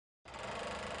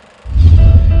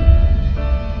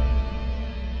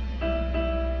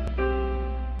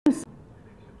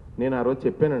నేను ఆ రోజు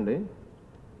చెప్పానండి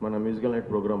మన మ్యూజికల్ నైట్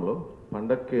ప్రోగ్రాంలో,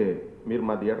 పండక్కి మీరు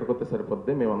మా థియేటర్కి వస్తే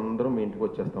సరిపోద్ది, మేమందరం మీ ఇంటికి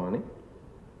వచ్చేస్తామని.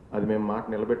 అది మేము మాట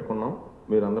నిలబెట్టుకున్నాం.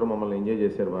 మీరందరూ మమ్మల్ని ఎంజాయ్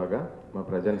చేశారు బాగా, మా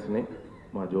ప్రజెన్స్ని,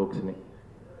 మా జోక్స్ని.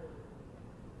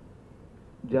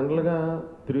 జనరల్గా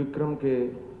త్రివిక్రమ్కి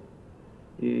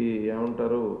ఈ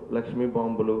ఏమంటారు లక్ష్మీ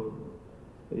బాంబులు,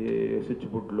 ఈ స్విచ్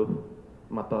బుడ్లు,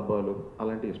 మతాబాలు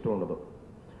అలాంటివి ఇష్టం ఉండదు.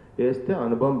 వేస్తే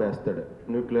అణుబాంబు వేస్తాడు,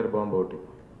 న్యూక్లియర్ బాంబు ఒకటి,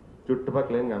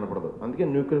 చుట్టుపక్కల ఏం కనపడదు. అందుకే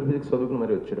న్యూక్లియర్ ఫిజిక్స్ చదువుకుని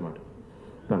మరీ వచ్చాడు మాట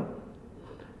తను.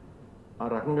 ఆ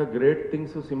రకంగా great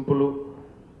things simple,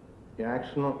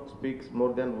 action speaks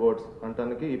more than words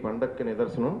అంటానికి ఈ పండక్కి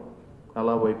నిదర్శనం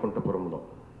అలా వైకుంఠపురంలో.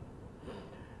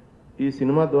 ఈ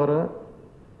సినిమా ద్వారా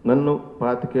నన్ను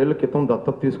 25 ఏళ్ల క్రితం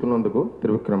దత్తత తీసుకున్నందుకు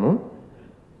త్రివిక్రము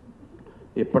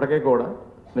ఇప్పటికే కూడా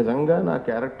నిజంగా నా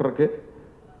క్యారెక్టర్కి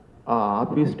ఆ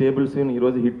ఆఫీస్ టేబుల్ సీన్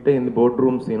ఈరోజు హిట్ అయింది, బోర్డ్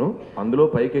రూమ్ సీను. అందులో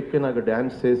పైకెక్కి నాకు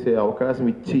డ్యాన్స్ చేసే అవకాశం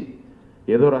ఇచ్చి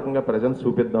ఏదో రకంగా ప్రజెన్స్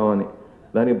చూపిద్దామని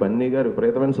దానికి బన్నీ గారు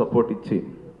విపరీతమైన సపోర్ట్ ఇచ్చి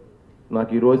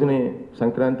నాకు ఈ రోజుని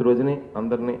సంక్రాంతి రోజుని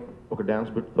అందరినీ ఒక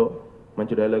డ్యాన్స్ బిట్తో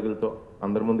మంచి డైలాగులతో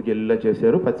అందరి ముందుకు వెళ్ళేలా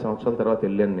చేశారు. 10 సంవత్సరాల తర్వాత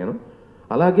వెళ్ళాను నేను.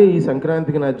 అలాగే ఈ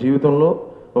సంక్రాంతికి నా జీవితంలో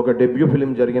ఒక డెబ్యూ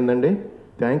ఫిలిం జరిగిందండి.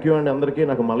 థ్యాంక్ యూ అండి అందరికీ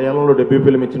నాకు మలయాళంలో డెబ్యూ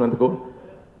ఫిలిం ఇచ్చినందుకు.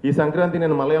 ఈ సంక్రాంతి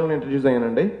నేను మలయాళంలో ఇంట్రడ్యూస్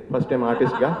అయ్యానండి ఫస్ట్ టైం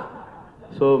ఆర్టిస్ట్గా.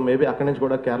 సో మేబీ అక్కడి నుంచి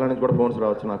కూడా కేరళ నుంచి కూడా ఫోన్స్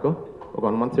రావచ్చు నాకు. ఒక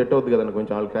 1 మంత్ సెట్ అవుతుంది కదండి,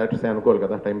 కొంచెం వాళ్ళ క్యారెక్టర్స్ అనుకోవాలి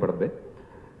కదా, టైం పడుతుంది.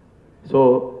 సో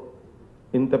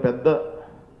ఇంత పెద్ద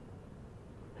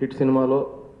హిట్ సినిమాలో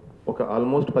ఒక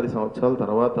ఆల్మోస్ట్ 10 సంవత్సరాల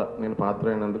తర్వాత నేను పాత్ర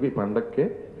అయినందుకు ఈ పండక్కి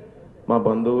మా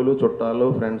బంధువులు, చుట్టాలు,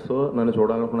 ఫ్రెండ్స్, నన్ను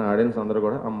చూడాలనుకున్న ఆడియన్స్ అందరూ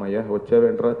కూడా అమ్మయ్య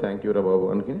వచ్చావేంట్రా, థ్యాంక్ యూ రా బాబు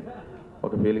అని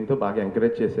ఒక ఫీలింగ్తో బాగా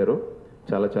ఎంకరేజ్ చేశారు.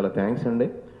 చాలా చాలా థ్యాంక్స్ అండి.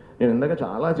 నేను ఇందాక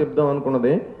చాలా చెప్దాం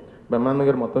అనుకున్నది బ్రహ్మానంద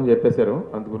గారు మొత్తం చెప్పేశారు,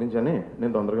 అందు గురించి అని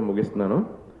నేను తొందరగా ముగిస్తున్నాను.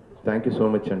 థ్యాంక్ యూ సో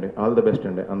మచ్ అండి. ఆల్ ద బెస్ట్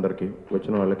అండి అందరికీ,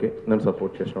 వచ్చిన వాళ్ళకి, నన్ను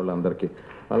సపోర్ట్ చేసిన వాళ్ళందరికీ.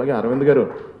 అలాగే అరవింద్ గారు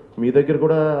మీ దగ్గర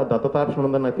కూడా దత్తత ఆప్షన్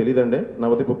ఉందని నాకు తెలియదండి,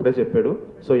 నవదీప్ ఇప్పుడే చెప్పాడు.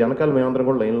 సో వెనకాల మేమందరం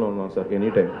కూడా లైన్లో ఉన్నాం sir any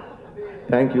time.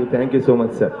 Thank you so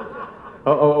much sir.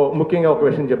 ముఖ్యంగా ఒక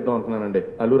విషయం చెప్దాం అనుకున్నానండి.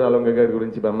 అల్లు రాలంగ గారి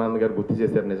గురించి బ్రహ్మానంద గారు గుర్తు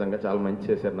చేశారు, నిజంగా చాలా మంచి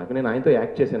చేశారు నాకు. నేను ఆయనతో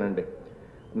యాక్ట్ చేశానండి.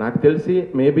 నాకు తెలిసి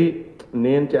మేబీ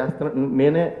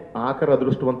నేనే ఆఖరి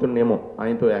అదృష్టవంతునేమో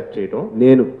ఆయనతో యాక్ట్ చేయటం.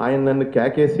 ఆయన నన్ను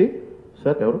క్యాకేసి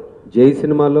సార్ ఎవరు జై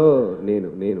సినిమాలో నేను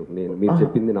నేను నేను మీరు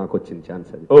చెప్పింది నాకు వచ్చింది ఛాన్స్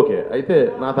అది. ఓకే, అయితే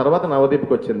నా తర్వాత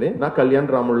నవదీప్కి వచ్చింది, నాకు కళ్యాణ్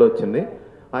రాముల్లో వచ్చింది.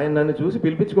 ఆయన నన్ను చూసి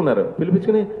పిలిపించుకున్నారు.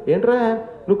 పిలిపించుకుని ఏంట్రా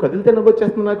నువ్వు కదిలితే నవ్వు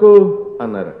వచ్చేస్తుంది నాకు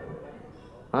అన్నారు.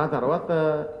 ఆ తర్వాత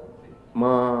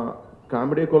మా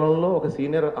కామెడీ కులంలో ఒక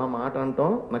సీనియర్ ఆ మాట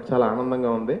అంటాం నాకు చాలా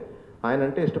ఆనందంగా ఉంది. ఆయన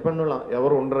అంటే ఇష్టపడిన వాళ్ళు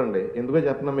ఎవరు ఉండరండి. ఎందుకో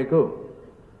చెప్తున్నా మీకు,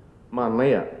 మా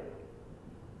అన్నయ్య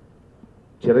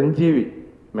Chiranjeevi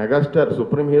megastar,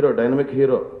 supreme hero, dynamic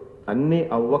hero అన్నీ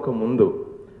అవ్వక ముందు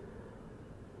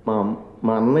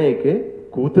మా అన్నయ్యకి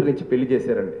కూతురునిచ్చి పెళ్లి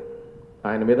చేశారండి.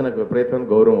 ఆయన మీద నాకు విపరీతమైన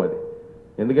గౌరవం అది.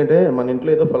 ఎందుకంటే మన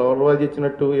ఇంట్లో ఏదో ఫ్లవర్ వాజ్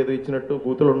ఇచ్చినట్టు ఏదో ఇచ్చినట్టు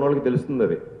కూతురు ఉన్న వాళ్ళకి తెలుస్తుంది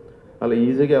అది. అలా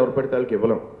ఈజీగా ఎవరు పడితే వాళ్ళకి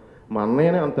ఇవ్వలేం. మా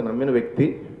అన్నయ్యనే అంత నమ్మిన వ్యక్తి.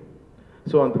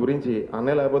 సో అంత గురించి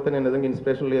అన్నయ్య లేకపోతే నేను నిజంగా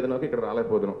ఇన్స్పిరేషన్ లేదు, నాకు ఇక్కడ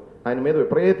రాలేకపోతున్నాను. ఆయన మీద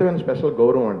విపరీతమైన స్పెషల్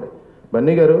గౌరవం అండి.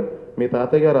 బన్నీ గారు మీ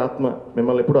తాతయ్య గారు ఆత్మ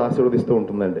మిమ్మల్ని ఎప్పుడూ ఆశీర్వదిస్తూ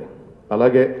ఉంటుందండి.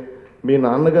 అలాగే మీ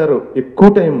నాన్నగారు ఎక్కువ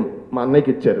టైం మా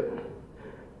అన్నయ్యకి ఇచ్చారు.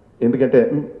 ఎందుకంటే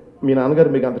మీ నాన్నగారు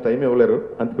మీకు అంత టైం ఇవ్వలేరు,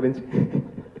 అంత గురించి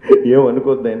ఏం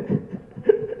అనుకోద్దు ఆయన.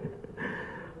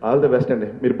 ఆల్ ద బెస్ట్ అండి,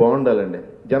 మీరు బాగుండాలండి.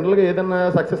 జనరల్గా ఏదన్నా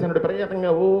సక్సెస్ అయినట్టు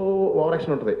ప్రయత్నంగా ఓవర్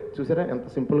యాక్షన్ ఉంటుంది, చూసారా ఎంత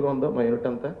సింపుల్గా ఉందో మా యూనిట్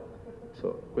అంతా. సో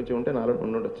కొంచెం ఉంటే నాలో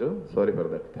ఉండొచ్చు, sorry for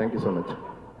that. Thank you so much.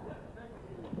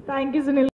 Thank you Sunil.